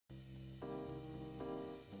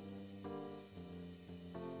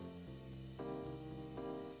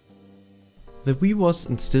The Wii was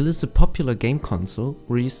and still is a popular game console,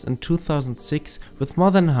 released in 2006 with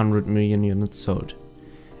more than 100 million units sold.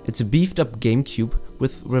 It's a beefed up GameCube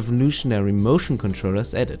with revolutionary motion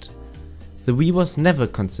controllers added. The Wii was never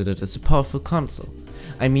considered as a powerful console.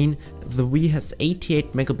 I mean, the Wii has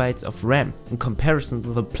 88 megabytes of RAM, in comparison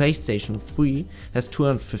the PlayStation 3 has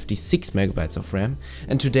 256 megabytes of RAM,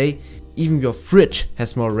 and today even your fridge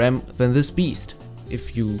has more RAM than this beast,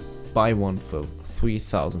 if you buy one for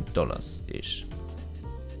 $3,000-ish.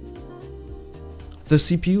 The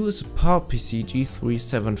CPU is a PowerPC G3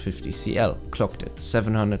 750CL, clocked at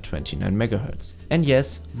 729 MHz. And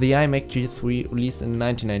yes, the iMac G3 released in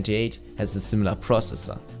 1998 has a similar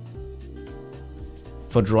processor.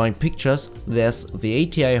 For drawing pictures, there's the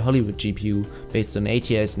ATI Hollywood GPU based on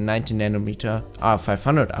ATI's 19nm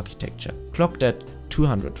R500 architecture, clocked at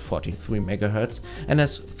 243 MHz and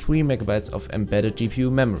has 3 MB of embedded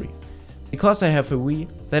GPU memory. Because I have a Wii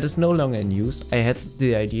that is no longer in use, I had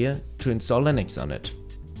the idea to install Linux on it.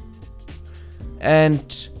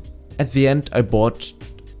 And at the end I bought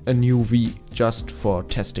a new Wii just for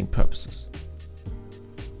testing purposes.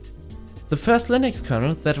 The first Linux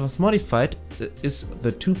kernel that was modified is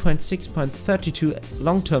the 2.6.32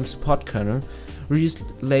 long-term support kernel, released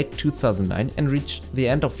late 2009 and reached the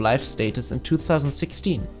end of life status in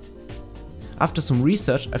 2016. After some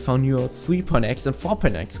research, I found newer 3.x and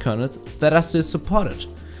 4.x kernels that are still supported.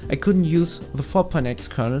 I couldn't use the 4.x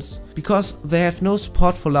kernels because they have no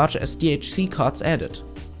support for larger SDHC cards added.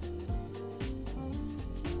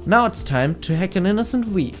 Now it's time to hack an innocent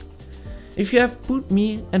Wii. If you have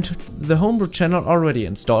bootme and the homebrew channel already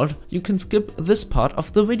installed, you can skip this part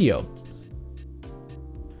of the video.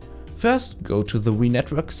 First, go to the Wii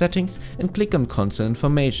network settings and click on console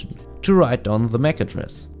information to write down the MAC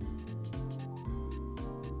address.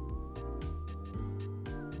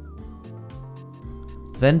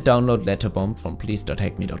 Then download Letterbomb from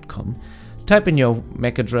please.hackme.com, type in your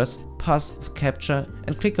MAC address, pass the captcha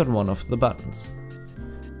and click on one of the buttons.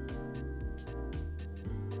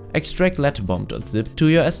 Extract letterbomb.zip to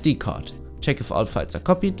your SD card, check if all files are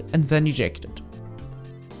copied and then eject it.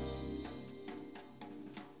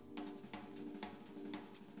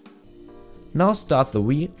 Now start the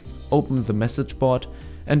Wii, open the message board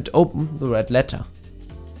and open the red letter.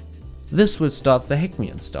 This will start the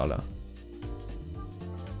HackMe installer.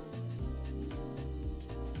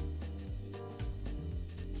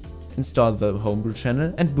 Install the homebrew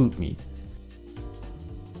channel and bootme.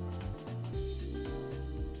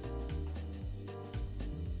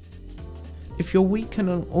 If your Wii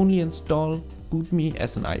can only install bootme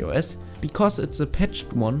as an iOS, because it's a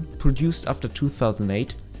patched one produced after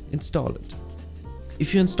 2008, install it.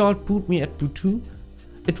 If you installed bootme at boot 2,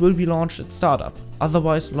 it will be launched at startup.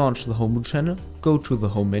 Otherwise, launch the homebrew channel, go to the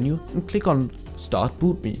home menu and click on Start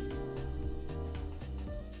bootme.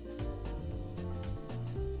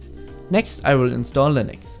 Next I will install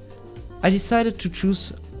Linux. I decided to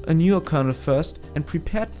choose a newer kernel first and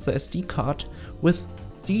prepared the SD card with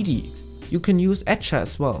DD. You can use Etcher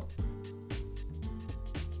as well.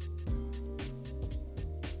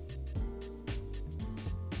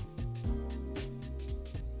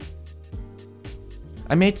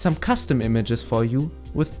 I made some custom images for you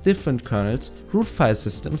with different kernels, root file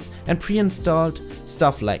systems and pre-installed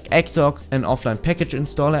stuff like Xorg, an offline package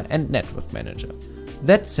installer and network manager.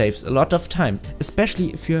 That saves a lot of time,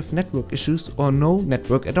 especially if you have network issues or no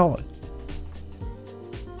network at all.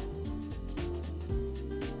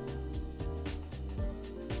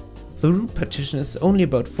 The root partition is only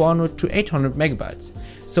about 400 to 800 megabytes,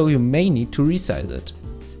 so you may need to resize it.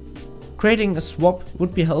 Creating a swap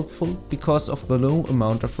would be helpful because of the low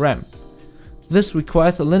amount of RAM. This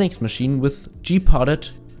requires a Linux machine with gparted.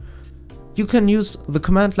 You can use the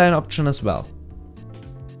command line option as well.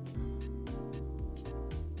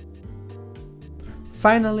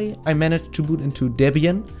 Finally, I managed to boot into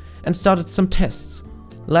Debian and started some tests.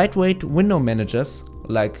 Lightweight window managers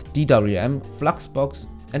like DWM, Fluxbox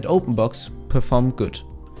and OpenBox perform good.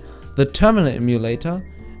 The terminal emulator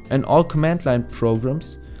and all command line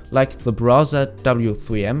programs like the browser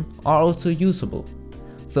W3M are also usable.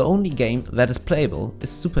 The only game that is playable is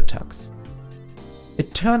SuperTux.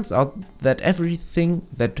 It turns out that everything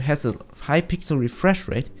that has a high pixel refresh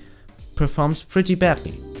rate performs pretty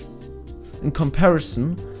badly. In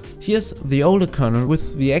comparison, here's the older kernel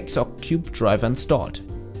with the Xorg Cube driver installed.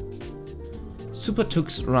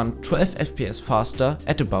 SuperTux run 12 FPS faster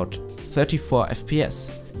at about 34 FPS.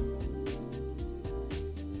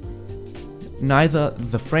 Neither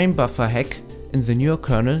the frame buffer hack in the newer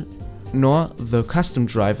kernel nor the custom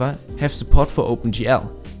driver have support for OpenGL.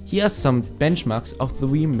 Here are some benchmarks of the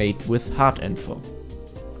Wii made with hard info.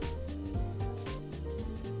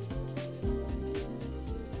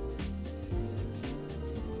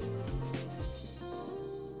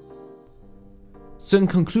 So in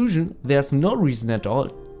conclusion, there's no reason at all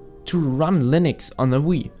to run Linux on a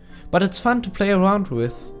Wii, but it's fun to play around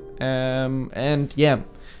with, and yeah,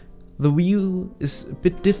 the Wii U is a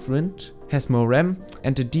bit different, has more RAM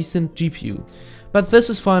and a decent GPU, but this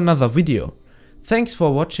is for another video. Thanks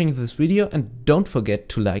for watching this video and don't forget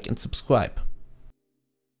to like and subscribe.